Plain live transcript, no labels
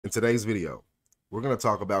In today's video, we're going to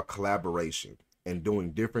talk about collaboration and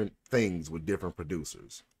doing different things with different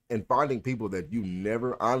producers and finding people that you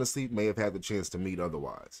never honestly may have had the chance to meet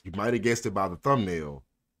otherwise. You might have guessed it by the thumbnail,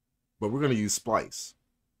 but we're going to use Splice.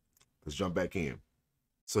 Let's jump back in.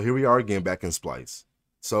 So here we are again back in Splice.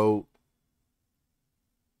 So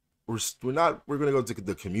we're going to go to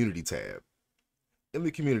the community tab. In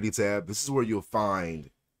the community tab, this is where you'll find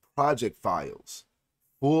project files,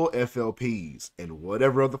 full FLPs, and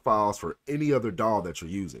whatever other files for any other DAW that you're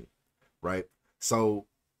using, right? So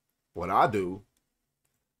what I do,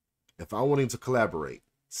 if I'm wanting to collaborate,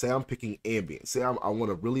 say I'm picking ambient, say I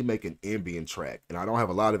want to really make an ambient track, and I don't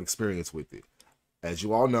have a lot of experience with it. As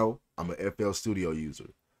you all know, I'm an FL Studio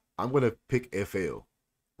user. I'm going to pick FL,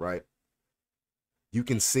 right? You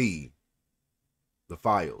can see the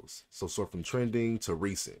files. So sort from trending to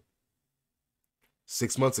recent.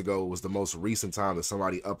 6 months ago was the most recent time that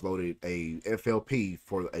somebody uploaded a FLP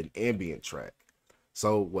for an ambient track.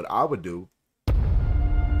 So what I would do,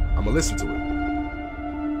 I'm gonna listen to it.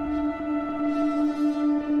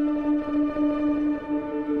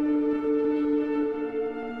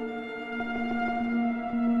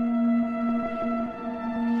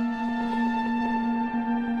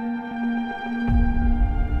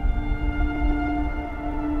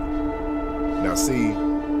 Now see,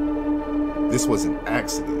 this was an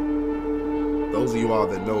accident. Those of you all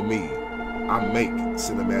that know me, I make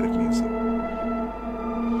cinematic music.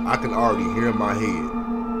 I can already hear in my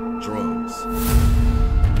head drums.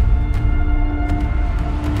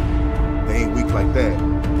 They ain't weak like that.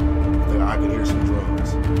 I can hear some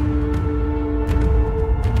drums.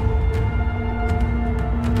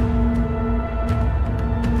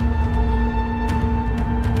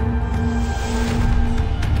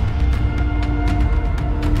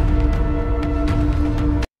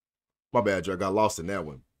 My bad, Joe. I got lost in that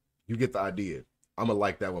one. You get the idea. I'm going to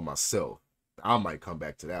like that one myself. I might come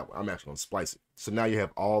back to that one. I'm actually going to splice it. So now you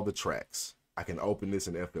have all the tracks. I can open this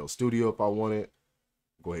in FL Studio if I want it.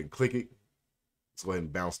 Go ahead and click it. Let's go ahead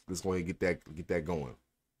and bounce. Let's go ahead and get that going.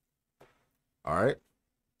 All right.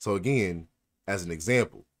 So again, as an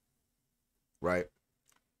example, right?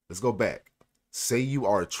 Let's go back. Say you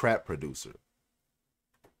are a trap producer,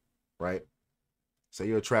 right? Say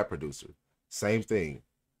you're a trap producer. Same thing.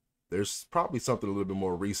 There's probably something a little bit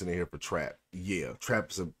more recent in here for trap. Yeah, trap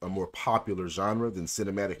is a more popular genre than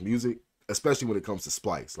cinematic music, especially when it comes to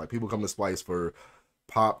Splice. Like people come to Splice for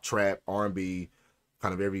pop, trap, R&B,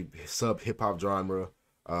 kind of every sub hip hop genre,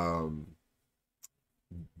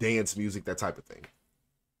 dance music, that type of thing.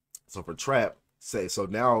 So for trap, so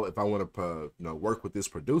now if I want to work with this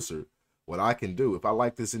producer, what I can do if I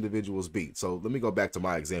like this individual's beat. So let me go back to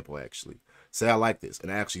my example actually. Say I like this, and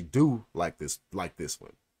I actually do like this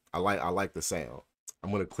one. I like the sound.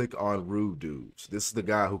 I'm gonna click on Rude Dudes. This is the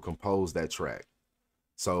guy who composed that track.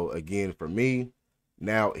 So again, for me,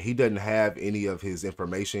 now he doesn't have any of his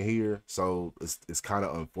information here, so it's kind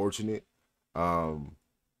of unfortunate.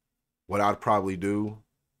 What I'd probably do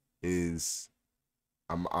is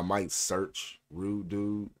I might search Rude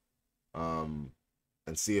Dude and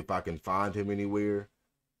see if I can find him anywhere,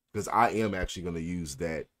 because I am actually gonna use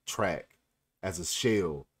that track as a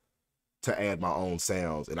shell to add my own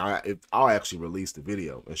sounds, and I'll actually release the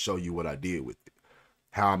video and show you what I did with it,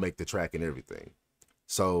 how I make the track and everything.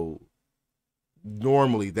 So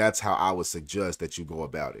normally that's how I would suggest that you go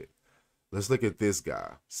about it. Let's look at this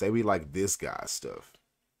guy. Say we like this guy's stuff.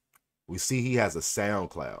 We see he has a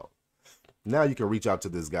SoundCloud. Now you can reach out to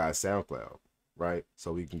this guy's SoundCloud, right?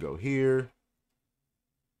 So we can go here.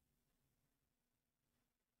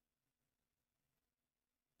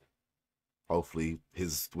 Hopefully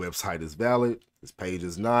his website is valid. His page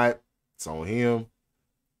is not. It's on him.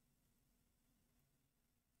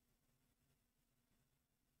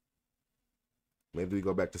 Maybe we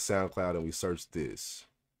go back to SoundCloud and we search this.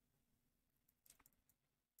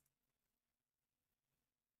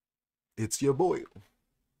 It's your boy.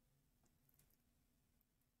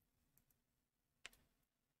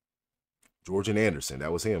 Georgian Anderson.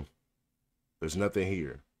 That was him. There's nothing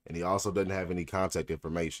here. And he also doesn't have any contact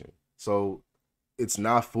information. So it's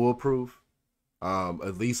not foolproof.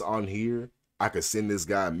 At least on here, I could send this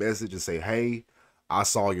guy a message and say, hey, I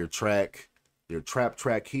saw your track, your trap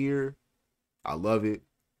track here. I love it.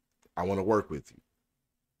 I want to work with you.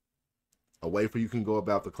 A way for you can go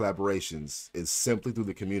about the collaborations is simply through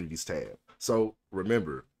the communities tab. So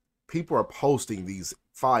remember, people are posting these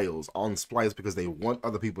files on Splice because they want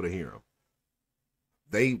other people to hear them.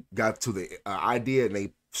 They got to the idea and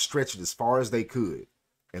they stretched it as far as they could,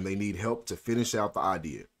 and they need help to finish out the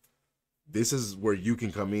idea. This is where you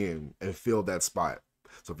can come in and fill that spot.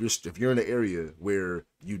 So if you're in an area where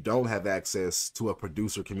you don't have access to a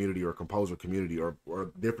producer community or composer community or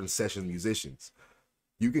different session musicians,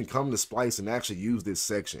 you can come to Splice and actually use this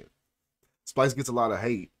section. Splice gets a lot of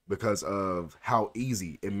hate because of how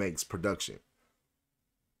easy it makes production.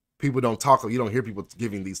 People don't talk, you don't hear people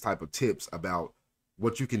giving these type of tips about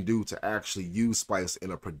what you can do to actually use Splice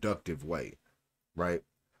in a productive way, right?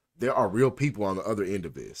 There are real people on the other end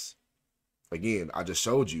of this. Again, I just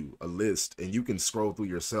showed you a list and you can scroll through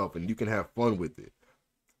yourself and you can have fun with it.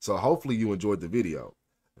 So hopefully you enjoyed the video.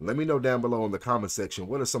 And let me know down below in the comment section,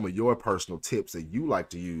 what are some of your personal tips that you like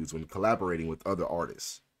to use when collaborating with other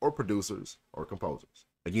artists or producers or composers.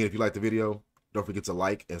 Again, if you like the video, don't forget to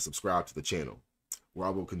like and subscribe to the channel, where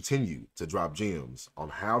I will continue to drop gems on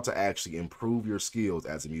how to actually improve your skills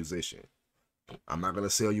as a musician. I'm not going to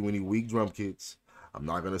sell you any weak drum kits. I'm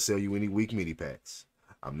not going to sell you any weak MIDI packs.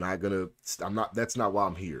 That's not why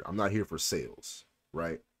I'm here. I'm not here for sales,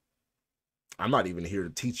 right? I'm not even here to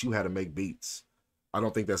teach you how to make beats. I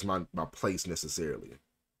don't think that's my place necessarily.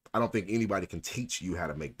 I don't think anybody can teach you how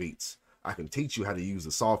to make beats. I can teach you how to use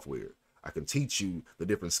the software. I can teach you the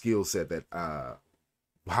different skill set that,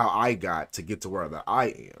 how I got to get to where I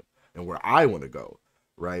am and where I want to go,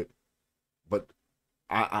 right? But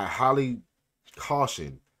I highly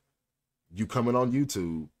caution you coming on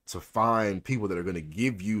YouTube to find people that are going to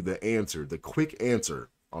give you the answer, the quick answer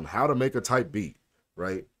on how to make a type beat,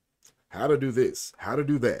 right? How to do this, how to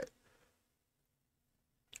do that.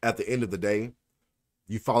 At the end of the day,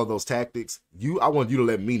 you follow those tactics. I want you to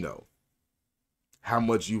let me know how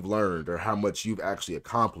much you've learned or how much you've actually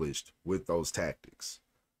accomplished with those tactics.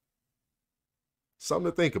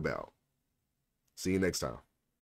 Something to think about. See you next time.